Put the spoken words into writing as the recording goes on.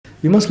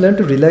You must learn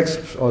to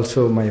relax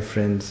also, my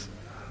friends.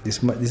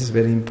 This is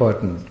very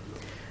important.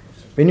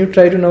 When you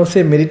try to now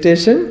say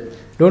meditation,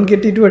 don't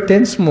get into a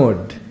tense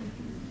mode.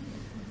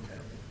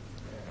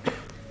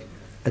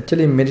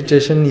 Actually,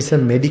 meditation is a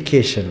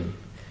medication.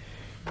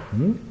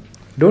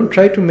 Don't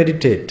try to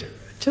meditate.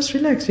 Just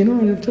relax, you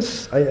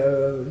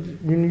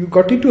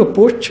got into a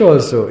posture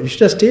also. You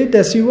should have stayed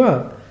as you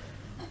are.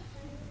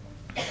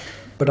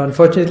 But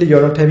unfortunately,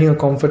 you're not having a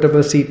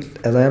comfortable seat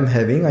as I am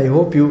having. I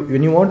hope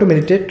when you want to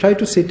meditate, try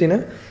to sit in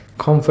a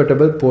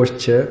comfortable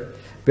posture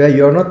where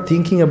you're not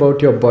thinking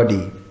about your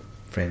body,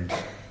 friends.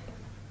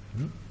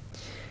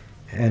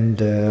 And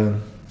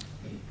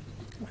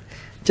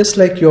just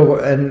like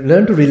and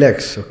learn to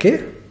relax,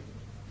 okay?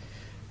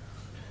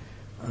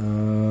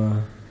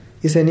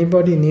 Is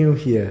anybody new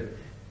here?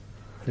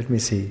 Let me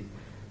see.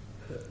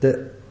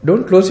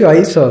 Don't close your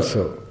eyes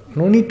also.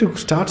 No need to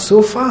start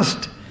so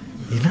fast.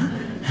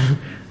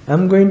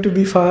 I'm going to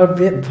be far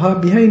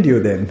behind you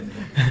then.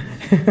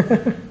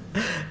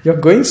 You're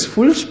going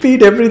full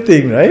speed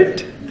everything,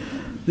 right?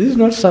 This is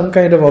not some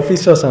kind of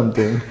office or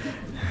something.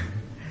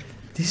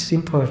 This is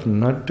important,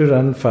 not to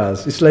run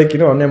fast. It's like,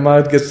 on a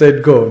mark, get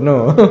set, go.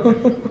 No.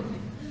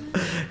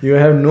 You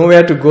have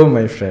nowhere to go,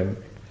 my friend.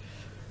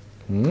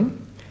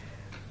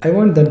 I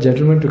want that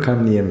gentleman to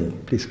come near me.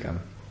 Please come.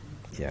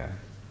 Yeah.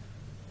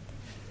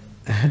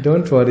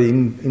 Don't worry.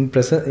 In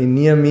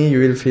near me, you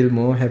will feel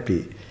more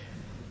happy.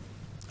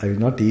 I will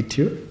not eat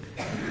you.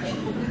 I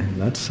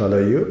will not swallow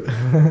you.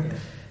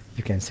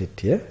 You can sit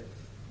here.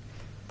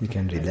 You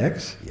can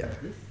relax. Yeah.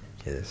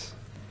 Yes.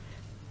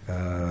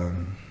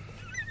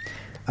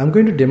 I'm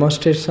going to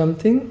demonstrate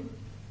something.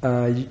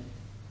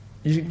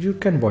 You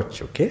can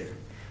watch, okay?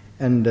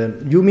 And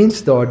you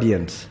means the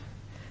audience.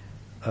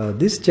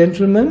 This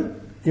gentleman,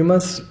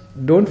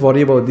 don't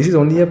worry about. This is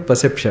only a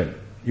perception.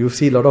 You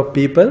see a lot of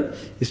people,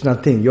 it's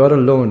nothing. You are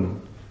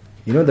alone.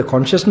 The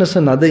consciousness,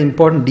 another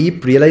important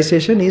deep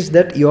realization is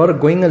that you are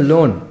going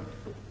alone.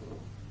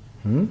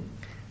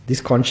 This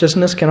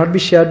consciousness cannot be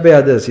shared by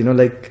others.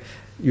 Like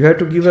you have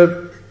to give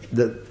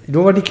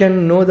nobody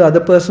can know the other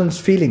person's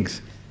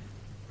feelings.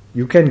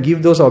 You can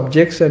give those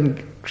objects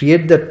and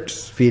create that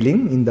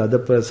feeling in the other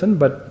person,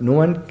 but no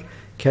one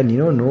can,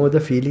 know the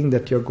feeling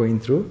that you're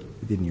going through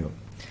within you.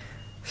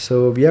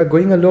 So we are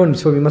going alone,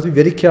 so we must be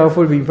very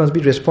careful, we must be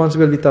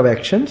responsible with our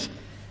actions,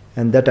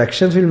 and that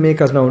actions will make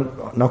us now,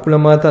 Nakula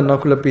Mata,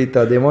 Nakula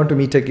Pita, they want to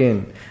meet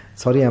again.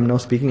 Sorry, I'm now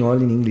speaking all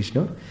in English,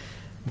 no?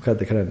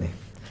 Mukadda karanne.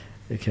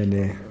 Ee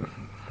කියන්නේ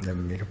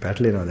මේක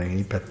පැටලෙනවා දැන්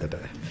ඉනි පැත්තට.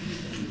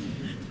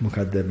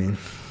 මොකද්ද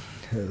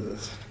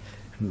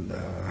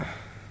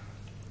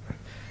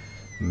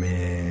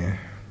මේ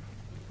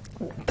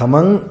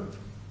තමන්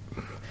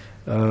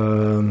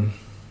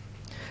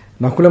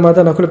නකුල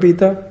මාතා නකුල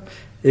පීතා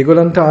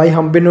ඒගොල්ලන්ට ආයි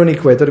හම්බෙන්න ඕනේ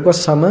කිව්වා. ඒතර කිව්වා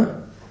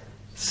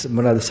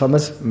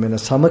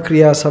සම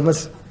ක්‍රියා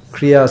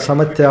සම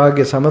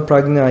ත්‍යාගය සම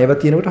ප්‍රඥා ඒවා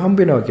තියෙනකොට හම්බ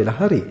වෙනවා කියලා.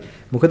 හරි.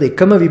 මොකද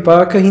එකම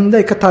විපාක හින්දා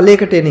එක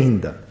තලයකට එන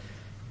හින්දා.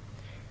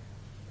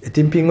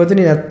 ඉතින්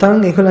පින්වතුනි නැත්තම්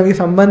ඒගොල්ලන්ගේ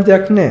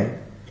සම්බන්ධයක් නැහැ.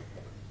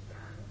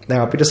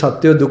 දැන් අපිට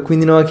සත්‍යය දුක්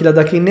විඳිනවා කියලා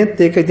දකින්නෙත්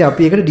ඒක ඉතින්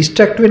අපි ඒකට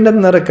ඩිස්ට්‍රැක්ට් වෙන්නත්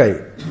නරකයි.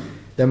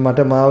 දැන් මට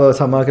මාව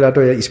සමාකලාට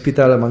ඔය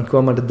ඉස්පිතාල මං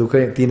කිව්වා මට දුක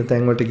තියෙන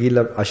තැන් වලට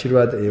ගිහිල්ලා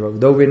ආශිර්වාද ඒව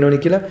උදව් වෙන්න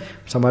ඕනේ කියලා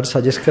සමහරට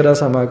සජෙස්ට් කරා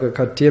සමාක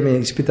කට්ටිය මේ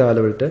ඉස්පිතාල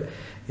වලට.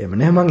 එහෙම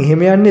නැහැ මං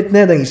එහෙම යන්නෙත්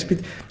නැහැ. දැන්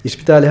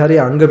ඉස්පිතාලේ හරිය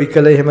අංග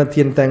විකල එහෙම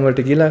තියෙන තැන්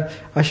වලට ගිහිල්ලා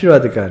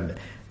ආශිර්වාද කරන්න.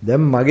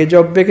 දැන් මගේ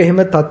ජොබ් එක එහෙම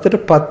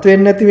තත්ත්වයටපත්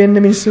වෙන්නේ නැති වෙන්න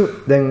මිනිස්සු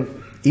දැන්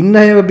ඉන්න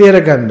අයව බේර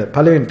ගන්න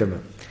පළවෙනිටම.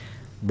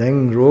 දැන්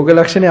රෝග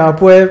ලක්ෂණ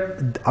ආපු අය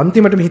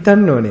අන්තිමටම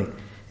හිතන්න ඕනේ.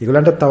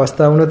 ඒගොල්ලන්ටත්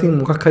අවස්ථාව වුණොත්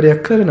මොකක්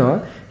හරියක් කරනවා.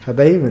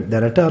 හැබැයි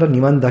දැනට අර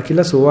නිවන්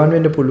දකිලා සෝවාන්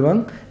වෙන්න පුළුවන්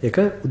ඒක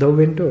උදව්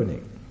වෙන්න ඕනේ.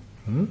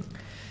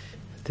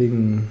 ඉතින්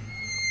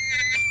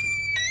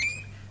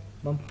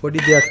මම පොඩි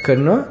දෙයක්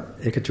කරනවා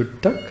ඒක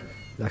චුට්ටක්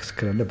ලක්ස්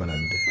කරන්න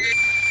බලන්න.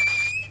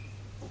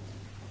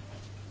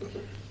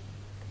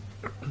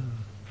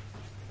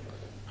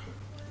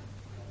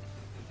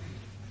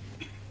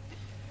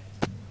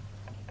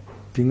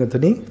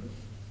 පින්වතුනි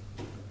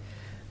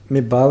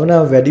මේ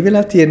භාවනාව වැඩි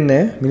වෙලා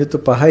තියෙන්නේ මිනිත්තු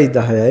 5යි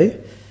 10යි.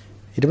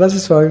 ඊට පස්සේ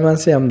ස්වාමීන්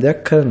වහන්සේ යම් දෙයක්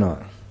කරනවා.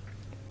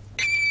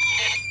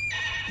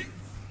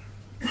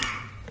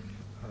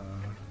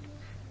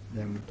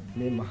 දැන්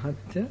මේ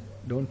මහත්ය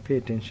don't pay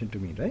attention to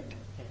me, right?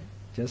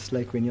 Just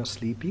like when you're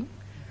sleeping,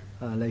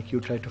 like you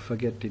try to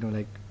forget,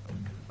 like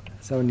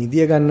so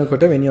නිදිය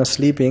ගන්නකොට when you're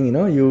sleeping,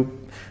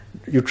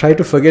 you try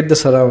to forget the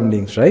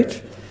surroundings, right?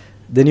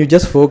 Then you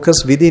just focus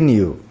within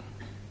you.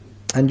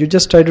 And you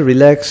just try to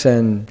relax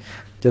and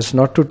just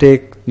not to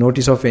take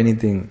notice of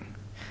anything.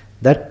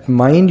 That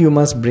mind you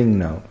must bring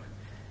now.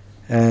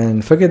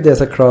 And forget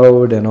there's a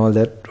crowd and all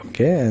that,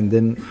 okay? And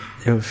then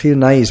you feel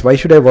nice. Why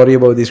should I worry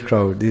about this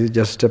crowd? This is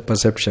just a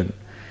perception.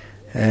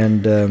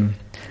 And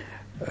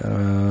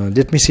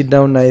let me sit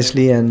down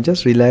nicely and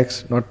just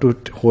relax, not to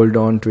hold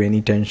on to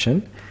any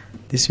tension.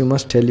 This you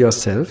must tell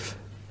yourself.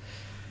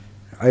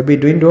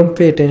 Don't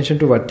pay attention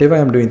to whatever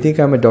I'm doing. Think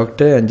I'm a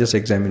doctor and just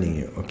examining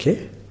you,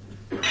 okay?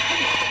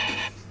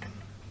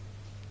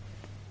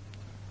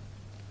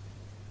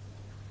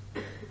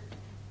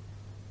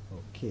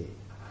 Okay.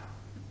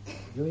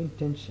 Your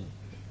intention.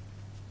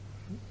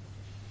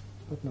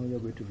 But now you're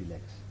going to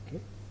relax. Okay?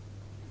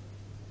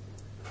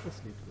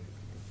 Just let go.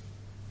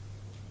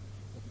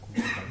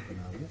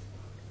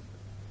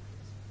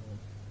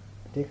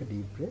 Take a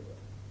deep breath,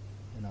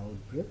 an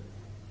out breath,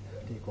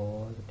 take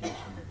all the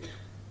tension away.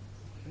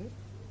 Okay?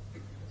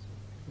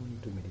 You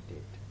need to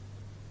meditate.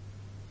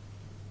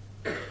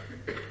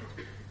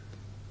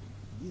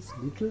 This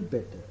little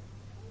better,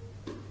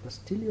 but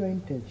still your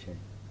intention.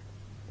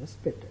 That's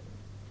better.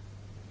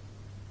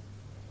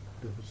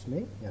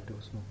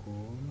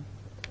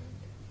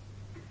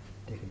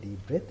 Take a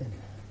deep breath and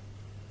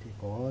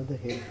take all the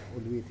head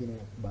within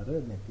a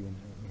butter.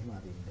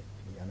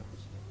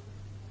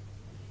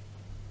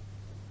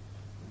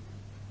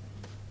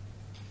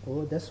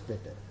 Oh, that's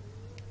better.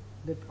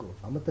 Let go.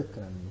 Amatak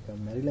karan. Nikam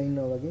marila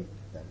inna wage.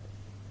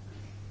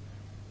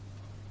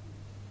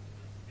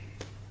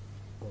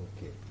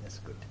 Okay, that's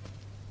good.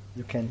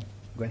 You can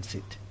go and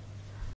sit.